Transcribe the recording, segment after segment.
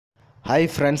Hi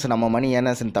friends, நம்ம மணி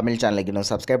earners இன் தமிழ் சேனலுக்கு இன்னும்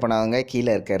சப்ஸ்கிரைப் பண்ணாதவங்க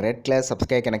கீழே இருக்க ரெட் கலர்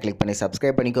சப்ஸ்கிரைப் ஐக்கனை கிளிக் பண்ணி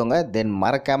சப்ஸ்கிரைப் பண்ணிக்கோங்க. தென்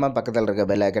மறக்காமல் பக்கத்தில் இருக்க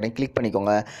பெல் ஐக்கனை கிளிக்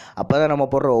பண்ணிக்கோங்க. அப்போ தான் நம்ம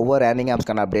போடுற ஒவ்வொரு ஏர்னிங்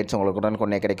ஆப்ஸ்க்கான அப்டேட்ஸ் உங்களுக்கு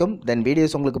உடனுக்குடனே கிடைக்கும். தென்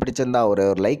வீடியோஸ் உங்களுக்கு பிடிச்சிருந்தா ஒரு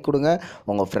லைக் கொடுங்க,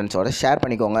 உங்கள் ஃப்ரெண்ட்ஸோட ஷேர்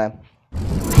பண்ணிக்கோங்க.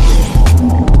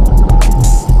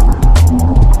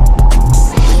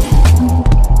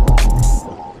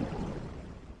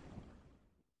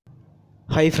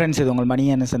 ஹை ஃப்ரெண்ட்ஸ், இது உங்கள் மணி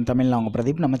ஏர்னர்ஸ் இன் தமிழ். நான் உங்கள்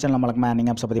பிரதீப். நம்ம சேனல் நம்மளுக்கு ஏர்னிங்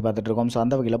ஆப்ஸை பற்றி பார்த்துட்டு இருக்கோம். ஸோ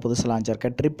அந்த வகையில் புதுசு லான்ச் இருக்க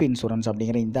ட்ரிப் இன்சூரன்ஸ்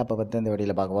அப்படிங்கிற இந்த ஆப்பை பற்றி இந்த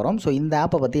வீடியோவில் பார்க்க வரோம். ஸோ இந்த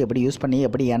ஆப்பை பற்றி எப்படி யூஸ் பண்ணி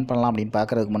எப்படி ஏர்ன் பண்ணலாம் அப்படின்னு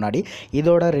பார்க்குறதுக்கு முன்னாடி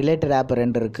இதோட ரிலேட்டட் ஆப்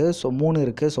 2 இருக்குது, ஸோ 3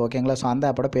 இருக்குது. ஸோ ஓகேங்களா. ஸோ அந்த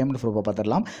ஆப்போட பேமெண்ட் ப்ரூஃபை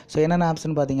பார்த்துடலாம். ஸோ என்னென்ன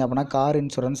ஆப்ஸ்னு பார்த்தீங்க அப்படின்னா car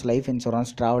insurance, life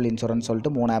insurance, travel insurance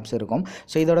சொல்லிட்டு 3 ஆப்ஸ் இருக்கும்.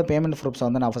 ஸோ இதோட பேமெண்ட் ப்ரூஃப்ஸை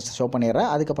வந்து நான் ஃபஸ்ட் ஷோ பண்ணிடுறேன்.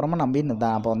 அதுக்கப்புறமா நம்பி இந்த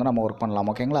ஆப்பை வந்து நம்ம ஒர்க்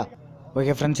பண்ணலாம். ஓகேங்களா.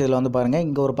 ஓகே ஃப்ரெண்ட்ஸ், இதில் வந்து பாருங்கள்,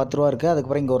 இங்கே ஒரு 10 ரூபா இருக்குது,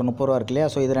 அதுக்கப்புறம் இங்கே ஒரு 30 ரூபா இருக்கு இல்லையா.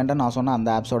 ஸோ இது ரெண்டும் நான் சொன்ன அந்த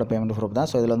ஆப்ஸோட பேமெண்ட் ப்ரூஃப் தான்.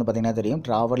 ஸோ இதில் வந்து பார்த்தீங்கன்னா தெரியும்,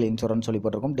 ட்ராவல் இன்சூரன்ஸ் சொல்லி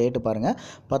போட்டிருக்கும். டேட்டு பாருங்கள்,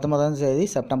 19ஆம் தேதி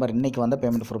செப்டம்பர், இன்றைக்கி வந்த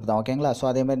பேமெண்ட் ப்ரூஃப் தான். ஓகேங்களா. ஸோ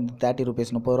அதேமாதிரி 30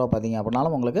 ரூபீஸ் 30 ரூபா பார்த்தீங்க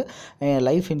அப்படின்னாலும் உங்களுக்கு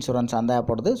லைஃப் இன்சூரன்ஸ் அந்த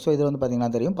ஆப்போடது. ஸோ இது வந்து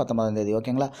பார்த்தீங்கன்னா தெரியும் 19ஆம் தேதி.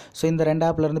 ஓகேங்களா. ஸோ இந்த 2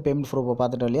 ஆப்லேருந்து பேமெண்ட் ப்ரூஃபை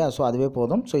பார்த்துட்டோம் இல்லையா. ஸோ அதுவே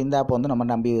போதும். ஸோ இந்த ஆப் வந்து நம்ம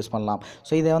நம்பி யூஸ் பண்ணலாம்.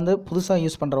 ஸோ இதை வந்து புதுசாக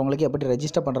யூஸ் பண்ணுறவங்களுக்கு எப்படி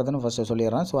ரெஜிஸ்டர் பண்ணுறதுன்னு ஃபஸ்ட்டு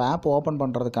சொல்லிடுறேன். ஸோ ஆப் ஓப்பன்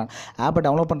பண்ணுறதுக்கான ஆப்பை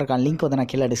டவுன்லோட் பண்ணுறதுக்கான லிங்க் வந்து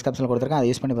நான் கீழே டிஸ்கிரிப்ஷனில் கொடுத்துருக்கேன்.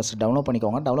 அதை யூஸ் பண்ணி ஃபஸ்ட்டு டவுன்லோட்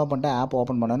பண்ணிக்கோங்க. டவுன்லோட் ஆப்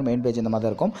ஓப்பன் பண்ணணும். மெயின் பேஜ் இந்த மாதிரி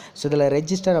இருக்கும். ஸோ இதில்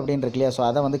ரெஜிஸ்டர் அப்படின்னு இருக்கு இல்லையா. ஸோ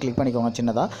அதை வந்து கிளிக் பண்ணிக்கோங்க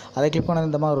சின்னதாக. அதை கிளிக் பண்ணது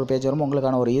இந்த மாதிரி ஒரு பேஜ் வரும்.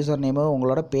 உங்களுக்கான ஒரு யூசர் நேமு,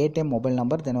 உங்களோட Paytm மொபைல்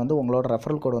நம்பர், தென் வந்து உங்களோட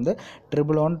ரெஃபரல் கோடு வந்து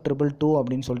 11122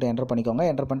 அப்படின்னு சொல்லிட்டு என்டர் பண்ணிக்கோங்க.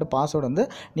 என்டர் பண்ணிட்டு பாஸ்வேர்டு வந்து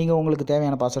நீங்கள் உங்களுக்கு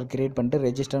தேவையான பாஸ்வேர்டு கிரியேட் பண்ணிட்டு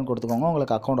ரெஜிஸ்டர்னு கொடுத்துக்கோங்க.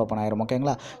 உங்களுக்கு அக்கௌண்ட் ஓப்பன் ஆயிரும்.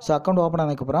 ஓகேங்களா. ஸோ அக்கௌண்ட் ஓப்பன்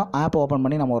ஆனதுக்கப்புறம் ஆப் ஓப்பன்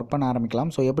பண்ணி நம்ம ஒர்க் பண்ண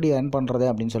ஆரம்பிக்கலாம். ஸோ எப்படி ஏர்ன் பண்ணுறது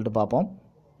அப்படின்னு சொல்லிட்டு பார்ப்போம்.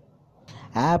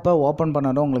 ஆப்பை ஓப்பன்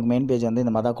பண்ணணும். உங்களுக்கு மெயின் பேஜ் வந்து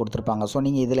இந்த மாதிரி தான் கொடுத்துருப்பாங்க. ஸோ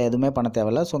நீங்கள் இதில் எதுவுமே பண்ண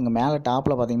தேவையில்ல. ஸோ உங்கள் மேலே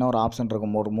டாப்பில் பார்த்தீங்கன்னா ஒரு ஆப்ஷன்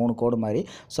இருக்கும், ஒரு 3 கோடு மாதிரி.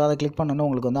 ஸோ அதை கிளிக் பண்ணணும்.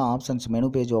 உங்களுக்கு வந்து ஆப்ஷன்ஸ் மெனு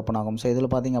பேஜ் ஓப்பன் ஆகும். ஸோ இதில்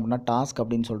பார்த்தீங்க அப்படின்னா டாஸ்க்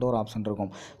அப்படின்னு சொல்லிட்டு ஒரு ஆப்ஷன் இருக்கும்.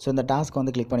 ஸோ இந்த டாஸ்க்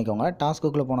வந்து கிளிக் பண்ணிக்கோங்க.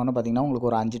 டாஸ்க்குள்ளே போனோன்னு பார்த்தீங்கன்னா உங்களுக்கு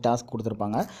ஒரு 5 டாஸ்க்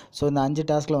கொடுத்துருப்பாங்க. ஸோ இந்த 5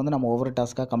 டாஸ்க்கில் வந்து நம்ம ஒவ்வொரு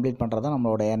டாஸ்க்காக கம்ப்ளீட் பண்ணுறது தான்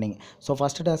நம்மளோட ஏர்னிங். ஸோ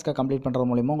ஃபஸ்ட்டு டாஸ்க்காக கம்ப்ளீட் பண்ணுறது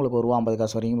மூலிமா உங்களுக்கு ஒரு 50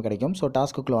 காசு வரைக்கும் கிடைக்கும். ஸோ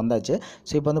டாஸ்க்குள்ளே வந்தாச்சு.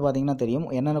 ஸோ இப்போ வந்து பார்த்தீங்கன்னா தெரியும்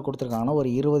என்னென்ன கொடுத்துருக்காங்கன்னா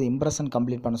ஒரு 20 இம்ப்ரெஷன்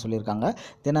கம்ப்ளீட் பண்ண சொல்லியிருக்காங்க.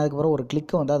 தென் அதுக்கப்புறம் ஒரு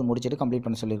கிளிக்கை வந்து அது முடிச்சுட்டு கம்ப்ளீட்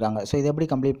பண்ண சொல்லியிருக்காங்க. ஸோ இது எப்படி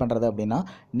கம்ப்ளீட் பண்ணுறது அப்படின்னா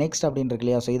நெக்ஸ்ட் அப்படின்னு இருக்கு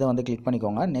இல்லையா. ஸோ இதை வந்து கிளிக்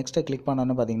பண்ணிக்கோங்க. நெக்ஸ்ட்டை கிளிக்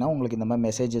பண்ணணும்னு பார்த்தீங்கன்னா உங்களுக்கு இந்த மாதிரி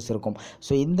மெசேஜஸ் இருக்கும்.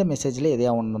 ஸோ இந்த மெசேஜில்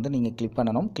எதையா ஒன்று வந்து நீங்கள் கிளிக்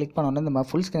பண்ணணும். கிளிக் பண்ணணும் இந்த மாதிரி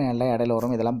ஃபுல் ஸ்க்ரீன் எல்லாம் இடையில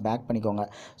வரும். இதெல்லாம் பேக் பண்ணிக்கோங்க.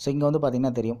 ஸோ இங்கே வந்து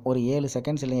பார்த்தீங்கன்னா தெரியும் ஒரு 7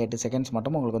 செகண்ட்ஸ் இல்லை 8 செகண்ட்ஸ்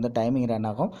மட்டும் உங்களுக்கு வந்து டைமிங் ரன்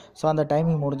ஆகும். ஸோ அந்த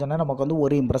டைமிங் முடிஞ்சோன்னா நமக்கு வந்து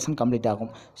ஒரு இம்ப்ரெஷன் கம்ப்ளீட்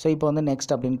ஆகும். ஸோ இப்போ வந்து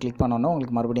நெக்ஸ்ட் அப்படின்னு கிளிக் பண்ணோன்னா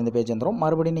உங்களுக்கு மறுபடியும் இந்த பேஜ் வந்துடும்.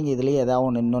 மறுபடியும் நீங்கள் இதிலேயே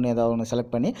ஏதாவது இன்னொன்று ஏதாவது ஒன்று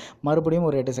செலக்ட் பண்ணி மறுபடியும்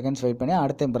ஒரு 8 செகண்ட்ஸ் வெயிட் பண்ணி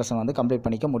அடுத்த இம்ப்ரெஷன் வந்து கம்ப்ளீட்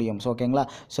பண்ணிக்க முடியும். ஸோ ஓகேங்களா.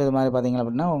 ஸோ இது மாதிரி பார்த்தீங்க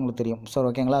அப்படின்னா உங்களுக்கு தெரியும். ஸோ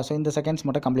ஓகேங்களா. ஸோ இந்த செகண்ட்ஸ்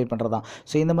மட்டும் கம்ப்ளீட் பண்ணுறது தான்.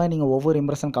 ஸோ இந்த மாதிரி நீங்கள் ஒவ்வொரு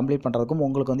இம்ப்ரெஷன் கம்ப்ளீட் பண்ணுறதுக்கும்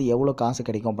உங்களுக்கு வந்து எவ்வளோ காசு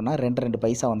கிடைக்கும் அப்படின்னா 2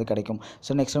 பைசா வந்து கிடைக்கும்.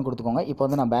 ஸோ நெக்ஸ்ட் கொடுத்துக்கோங்க. இப்போ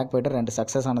வந்து நான் பேக் போய்ட்டு 2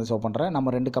 சக்ஸஸ் ஆனது ஷோ பண்ணுறேன்.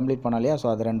 நம்ம 2 கம்ப்ளீட் பண்ணோம் இல்லையா. ஸோ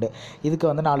அது 2 இதுக்கு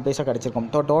வந்து 4 பைசா கிடைச்சிருக்கும்.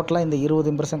 டோட்டலாக இந்த 20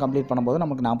 இம்ப்ரெஷன் கம்ப்ளீட் பண்ணும்போது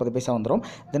நமக்கு 40 பைசா வந்துடும்.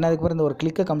 தென் அதுக்கப்புறம் இந்த ஒரு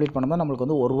கிளிக்கை கம்ப்ளீட் பண்ணும்போது நம்மளுக்கு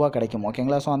வந்து ₹1 கிடைக்கும்.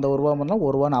 ஓகேங்களா. ஸோ அந்த ₹1 பண்ணால்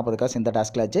 ₹1.40 காசு இந்த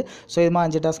டாஸ்க்கில் ஆச்சு. ஸோ இது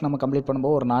மாதிரி 5 டாஸ்க் நம்ம கம்ப்ளீட்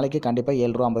பண்ணும்போது ஒரு நாளைக்கு கண்டிப்பாக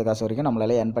 ₹7.50 வரைக்கும்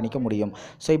நம்மளால் ஏர்ன் பண்ணிக்க முடியும்.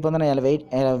 ஸோ இப்போ வந்து நான்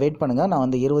வெயிட் பண்ணுங்கள். நான்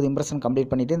வந்து 20 இம்ப்ரெஷன்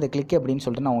கம்ப்ளீட் பண்ணிவிட்டு இந்த கிளிக் அப்படின்னு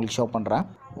சொல்லிட்டு நான் உங்களுக்கு ஷோ பண்ணுறேன்.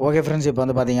 ஓகே ஃப்ரெண்ட்ஸ், இப்போ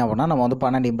வந்து பார்த்தீங்க அப்படின்னா நம்ம வந்து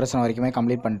 12 இம்ப்ரெஷன் வரைக்குமே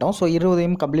கம்ப்ளீட் பண்ணிட்டோம். ஸோ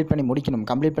 20 கம்ப்ளீட் பண்ணி முடிக்கணும்.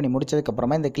 கம்ப்ளீட் பண்ணி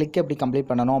முடிச்சதுக்கப்புறமா இந்த கிளிக் எப்படி கம்ப்ளீட்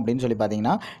பண்ணணும் அப்படின்னு சொல்லி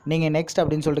பார்த்தீங்கன்னா நீங்கள் நெக்ஸ்ட்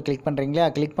அப்படின்னு சொல்லிட்டு கிளிக் பண்ணுறீங்களா.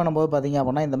 கிளிக் பண்ணும்போது பார்த்தீங்க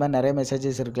அப்படின்னா இந்த மாதிரி நிறைய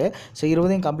மெசேஜஸ் இருக்குது. ஸோ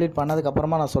 20 கம்ப்ளீட்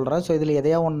பண்ணதுக்கப்புறமா நான் சொல்கிறேன். ஸோ இதில்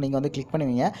எதையா ஒன்று நீங்கள் வந்து கிளிக்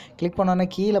பண்ணுவீங்க. கிளிக் பண்ணோன்னே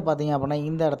கீழே பார்த்தீங்க அப்படின்னா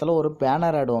இந்த இடத்துல ஒரு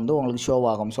பேனர் ஆட் வந்து உங்களுக்கு ஷோ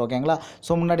ஆகும். ஸோ ஓகேங்களா.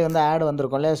 ஸோ முன்னாடி வந்து ஆட்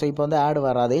வந்திருக்கும் இல்லையா. ஸோ இப்போ வந்து ஆட்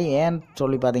வராது. ஏன்னு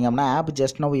சொல்லி பார்த்தீங்க அப்படின்னா ஆப்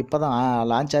ஜஸ்ட் நவ் இப்போ தான்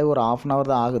லான்ச் ஆகி ஒரு 1/2 hour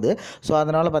தான் ஆகுது. ஸோ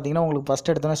அதனால் பார்த்தீங்கன்னா உங்களுக்கு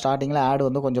ஃபஸ்ட் எடுத்தோன்னே ஸ்டார்டிங்கில் ஆட்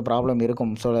வந்து கொஞ்சம் ப்ராப்ளம்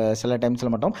இருக்கும். ஸோ சில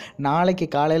டைம்ஸில் மட்டும் நாளைக்கு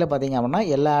காலையில் பார்த்தீங்க அப்படின்னா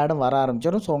எல்லா ஆடும் வர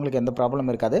ஆரம்பிச்சிடும். ஸோ உங்களுக்கு எந்த ப்ராப்ளம்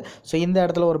இருக்காது. ஸோ இந்த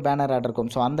இடத்துல ஒரு பேனர் ஆட் இருக்கும்.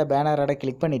 ஸோ அந்த பேனர் ஆடை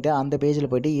கிளிக் பண்ணிவிட்டு அந்த பேஜில்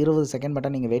போய்ட்டு 20 செகண்ட்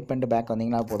மட்டும் நீங்கள் வெயிட் பண்ணிட்டு பேக்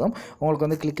வந்தீங்கன்னா போதும். உங்களுக்கு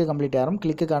வந்து கிளிக்கு கம்ப்ளீட் ஆகும்.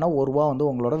 கிளிக்குக்கான ₹1 வந்து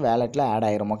உங்களோட வேலெட்டில் ஆட்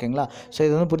ஆயிரும். ஓகேங்களா. ஸோ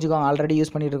இது வந்து புரிஞ்சுக்கோங்க. ஆல்ரெடி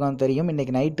யூஸ் பண்ணிட்டு இருக்கோம் தெரியும்.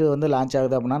 இன்றைக்கி நைட்டு வந்து லான்ச்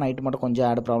ஆகுது அப்படின்னா நைட்டு மட்டும் கொஞ்சம்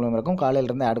ஆட் ப்ராப்ளம் இருக்கும்.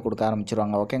 காலையிலேருந்து ஆட் கொடுக்க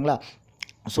ஆரம்பிச்சிருவாங்க. ஓகேங்களா.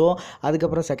 ஸோ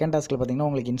அதுக்கப்புறம் செகண்ட் டாஸ்க்கில் பார்த்தீங்கன்னா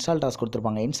உங்களுக்கு இன்ஸ்டால் டாஸ்க்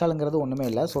கொடுத்துருப்பாங்க. இன்ஸ்டாலுங்கிறது ஒன்றுமே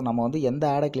இல்லை. ஸோ நம்ம வந்து எந்த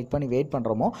ஆடை கிளிக் பண்ணி வெயிட்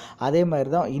பண்ணுறோமோ அதே மாதிரி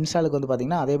தான் இன்ஸ்டாலுக்கு வந்து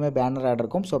பார்த்திங்கன்னா அதேமாதிரி பேனர் ஆட்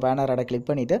இருக்கும். ஸோ பேனர் ஆடை கிளிக்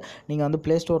பண்ணிவிட்டு நீங்கள் வந்து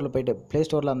ப்ளே ஸ்டோரில் போய்ட்டு ப்ளே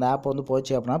ஸ்டோரில் அந்த ஆப் வந்து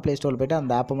போச்சு அப்படின்னா ப்ளே ஸ்டோரில் போய்ட்டு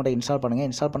அந்த ஆப்பை மட்டும் இன்ஸ்டால் பண்ணுங்கள்.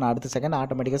 இன்ஸ்டால் பண்ண அடுத்த செகண்ட்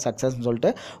ஆட்டோமேட்டிக்காக சக்ஸஸ்ன்னு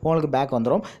சொல்லிட்டு உங்களுக்கு பேக்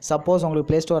வந்துடும். சப்போஸ் உங்களுக்கு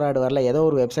ப்ளே ஸ்டோர் ஆட் வரல, ஏதோ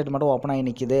ஒரு வெப்சைட் மட்டும் ஓப்பன் ஆகி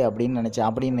நிற்கிது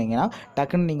அப்படின்னீங்கன்னா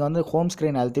டக்குன்னு நீங்கள் வந்து ஹோம்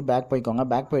ஸ்க்ரீன் அழுத்தி பேக் போய்க்கோங்க.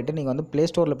 பேக் போய்ட்டு நீங்கள் வந்து ப்ளே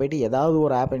ஸ்டோரில் போய்ட்டு ஏதாவது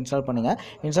ஒரு ஆப் இன்ஸ்டால் பண்ணுங்கள்.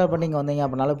 இன்ஸ்டால் பண்ணி இங்கே வந்தீங்க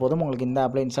அப்படின்னாலே போதும் உங்களுக்கு இந்த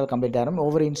ஆப்பில் இன்ஸ்டால் கம்ப்ளீட் ஆகும்.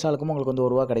 ஒவ்வொரு இன்ஸ்டாலுக்கும் உங்களுக்கு வந்து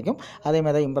 ₹1 கிடைக்கும். அதே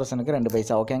மாதிரி தான் இம்ப்ரெஷனுக்கு 2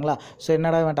 பைசா. ஓகேங்களா? ஸோ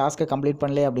என்னடா இவன் டாஸ்க்கை கம்ப்ளீட்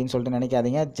பண்ணல அப்படின்னு சொல்லிட்டு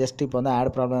நினைக்காதீங்க. ஜஸ்ட் இப்போ வந்து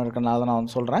ஆட் ப்ராப்ளம் இருக்கிறனால தான் நான்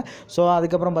வந்து சொல்கிறேன். ஸோ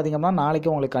அதுக்கப்புறம் பார்த்திங்கன்னா நாளைக்கு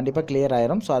உங்களுக்கு கண்டிப்பாக கிளியர்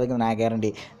ஆயிரும். ஸோ அதுக்கு நான்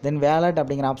கேரண்டி. தென் வேலட்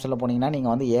அப்படிங்கிற ஆப்ஷனில் போனீங்கன்னா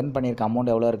நீங்கள் வந்து ஏர்ன் பண்ணியிருக்க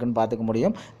அமௌண்ட் எவ்வளோ இருக்குன்னு பார்த்துக்க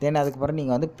முடியும். தென் அதுக்கப்புறம்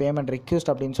நீங்கள் வந்து பேமெண்ட்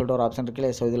ரிக்வெஸ்ட் அப்படின்னு சொல்லிட்டு ஒரு ஆப்ஷன்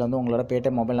இருக்குல்ல. ஸோ இதில் வந்து உங்களோட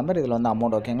Paytm மொபைல் நம்பர், இதில் வந்து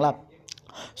அமௌண்ட். ஓகேங்களா?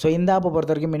 ஸோ இந்த ஆப்பை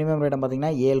பொறுத்த வரைக்கும் மினிமம் ரேட்டம்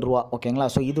பார்த்தீங்கன்னா ₹7. ஓகேங்களா?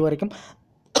 ஸோ இது வரைக்கும்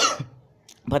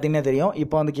பார்த்தீங்கன்னா தெரியும்.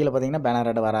 இப்போ வந்து கீழே பார்த்தீங்கன்னா பேனர்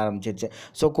ஆட் வர ஆரம்பிச்சிருச்சு.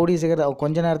 ஸோ கூடிய சீக்கிரம்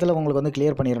கொஞ்ச நேரத்தில் உங்களுக்கு வந்து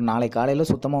கிளியர் பண்ணிடும். நாளைக்கு காலையில்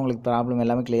சுத்தமாக உங்களுக்கு ப்ராப்ளம்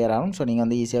எல்லாமே கிளியர் ஆகும். ஸோ நீங்கள்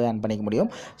வந்து ஈஸியாகவே ஏர்ன் பண்ணிக்க முடியும்.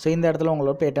 ஸோ இந்த இடத்துல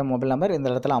உங்களோட Paytm மொபைல் நம்பர், இந்த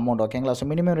இடத்துல அமௌண்ட். ஓகேங்களா? ஸோ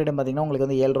மினிமம் ரேட்டம் பார்த்தீங்கன்னா உங்களுக்கு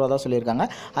வந்து ₹7 தான் சொல்லியிருக்காங்க.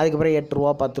 அதுக்கப்புறம் ₹8,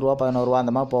 ₹10, ₹11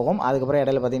 அந்த மாதிரி போகும். அதுக்கப்புறம்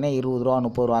இடையில பார்த்தீங்கன்னா ₹20,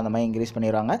 ₹30 அந்த மாதிரி இன்க்ரீஸ்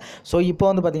பண்ணிடுவாங்க. ஸோ இப்போ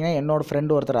வந்து பார்த்தீங்கன்னா என்னோட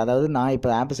ஃப்ரெண்ட் ஒருத்தர், அதாவது நான்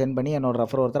இப்போ ஆப் சென்ட் பண்ணி என்னோட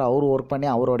ரெஃபர் ஒருத்தர், அவர் ஒர்க் பண்ணி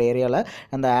அவரோட ஏரியாவில்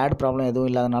அந்த ஆட் ப்ராப்ளம் எதுவும்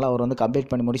இல்லாதனால அவர் வந்து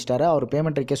கம்ப்ளீட் பண்ணி முடிச்சிட்டாரு. அவர்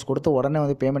பேமெண்ட் ரிக்வெஸ்ட் கொடுத்து உடனே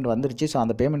வந்து பேமெண்ட் வந்துருச்சு. ஸோ அந்த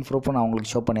பேமெண்ட் ப்ரூஃப் நான்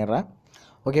உங்களுக்கு ஷோ பண்ணிடுறேன்.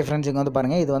 ஓகே ஃப்ரெண்ட்ஸ், இங்கே வந்து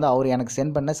பாருங்கள். இது வந்து அவர் எனக்கு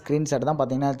சென்ட் பண்ண ஸ்க்ரீன்ஷாட் தான்.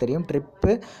 பார்த்தீங்கன்னா தெரியும்,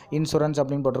 ட்ரிப்பு இன்சூரன்ஸ்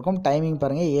அப்படின்னு போட்டிருக்கோம். டைமிங்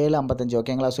பாருங்கள் 7:55.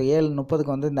 ஓகேங்களா? ஸோ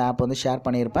 7:30க்கு வந்து இந்த ஆப் வந்து ஷேர்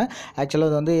பண்ணியிருப்பேன். ஆக்சுவலாக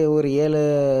இது வந்து ஒரு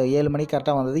 7 மணிக்கு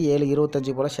கரெக்டாக வந்தது.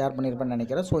 7:25 போல் ஷேர் பண்ணியிருப்பேன்னு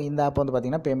நினைக்கிறேன். ஸோ இந்த ஆப் வந்து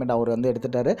பார்த்திங்கன்னா பேமெண்ட் அவர் வந்து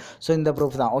எடுத்துட்டாரு. ஸோ இந்த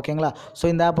ப்ரூஃப் தான். ஓகேங்களா? ஸோ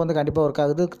இந்த ஆப் வந்து கண்டிப்பாக ஒர்க்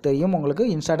ஆகுது தெரியும் உங்களுக்கு.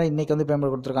 இன்ஸ்டாட்டாக இன்றைக்கி வந்து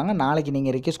பேமெண்ட் கொடுத்துருக்காங்க. நாளைக்கு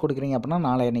நீங்கள் ரிக்வெஸ்ட் கொடுக்குறீங்க அப்படின்னா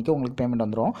நாளை அன்றைக்கி உங்களுக்கு பேமெண்ட்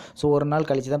வந்துடும். ஸோ ஒரு நாள்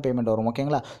கழிச்சு தான் பேமெண்ட் வரும்.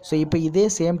 ஓகேங்களா? ஸோ இப்போ இதே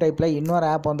சேம் டைப்பில் இன்னொரு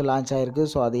ஆப் வந்து லான்ச் ஆகிருக்கு.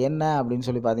 ஸோ அது என்ன அப்படின்னு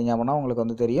சொல்லி பார்த்தீங்க அப்படின்னா உங்களுக்கு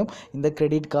வந்து தெரியும், இந்த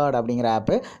கிரெடிட் கார்டு அப்படிங்கிற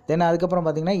ஆப்பு. தென் அதுக்கப்புறம்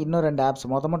பார்த்தீங்கன்னா இன்னும் 2 ஆப்ஸ்,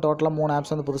 மொத்தமாக டோட்டலாக 3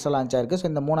 ஆப்ஸ் வந்து புதுசாக லான்ச் ஆயிருக்கு. ஸோ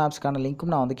இந்த 3 ஆப்ஸ்க்கான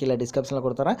லிங்க்கும் நான் வந்து கீழே டிஸ்கிரிப்ஷனில்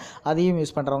கொடுத்துறேன். அதையும்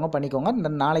யூஸ் பண்ணுறவங்க பண்ணிக்கோங்க.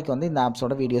 நாளைக்கு வந்து இந்த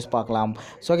ஆப்ஸோட வீடியோஸ் பார்க்கலாம்.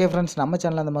 ஸோ ஓகே ஃப்ரெண்ட்ஸ், நம்ம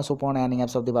சேனலில் இந்த மாதிரி சூப்பரான ஏர்னிங்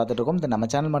ஆப்ஸ் பற்றி பார்த்துட்டு இருக்கோம். நம்ம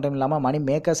சேனல் மட்டும் இல்லாமல் மணி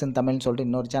மேக்கர்ஸ் இன் தமிழ்னு சொல்லிட்டு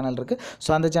இன்னொரு சேனல் இருக்குது.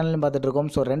 ஸோ அந்த சேனலையும் பார்த்துட்டு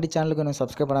இருக்கோம். ஸோ 2 சேனலுக்கு இன்னும்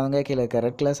சப்ஸ்கிரைப் பண்ணாதவங்க கீழே இருக்க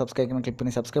ரெட் கலர் சப்ஸ்கிரைப் கிளிக்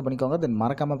பண்ணி சப்ஸ்கிரைப் பண்ணிக்கோங்க. தென்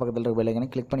மறக்காமல் பக்கத்தில் இருக்க பெல் ஐகானை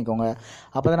கிளிக் பண்ணிக்கோங்க.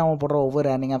 அப்போ தான் நம்ம போடுற ஒவ்வொரு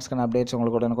ஏர்னிங் ஆப்ஸ்க்கான அப்டேட்ஸ்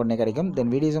உங்களுக்கு உடனே கிடைக்கும்.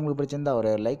 தென் வீடியோஸ் உங்களுக்கு பிடிச்சிருந்தா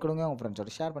ஒரு லைக் கொடுங்க, உங்கள்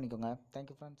ஃப்ரெண்ட்ஸோட ஷேர் பண்ணிக்கோங்க.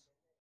 Thank you friends.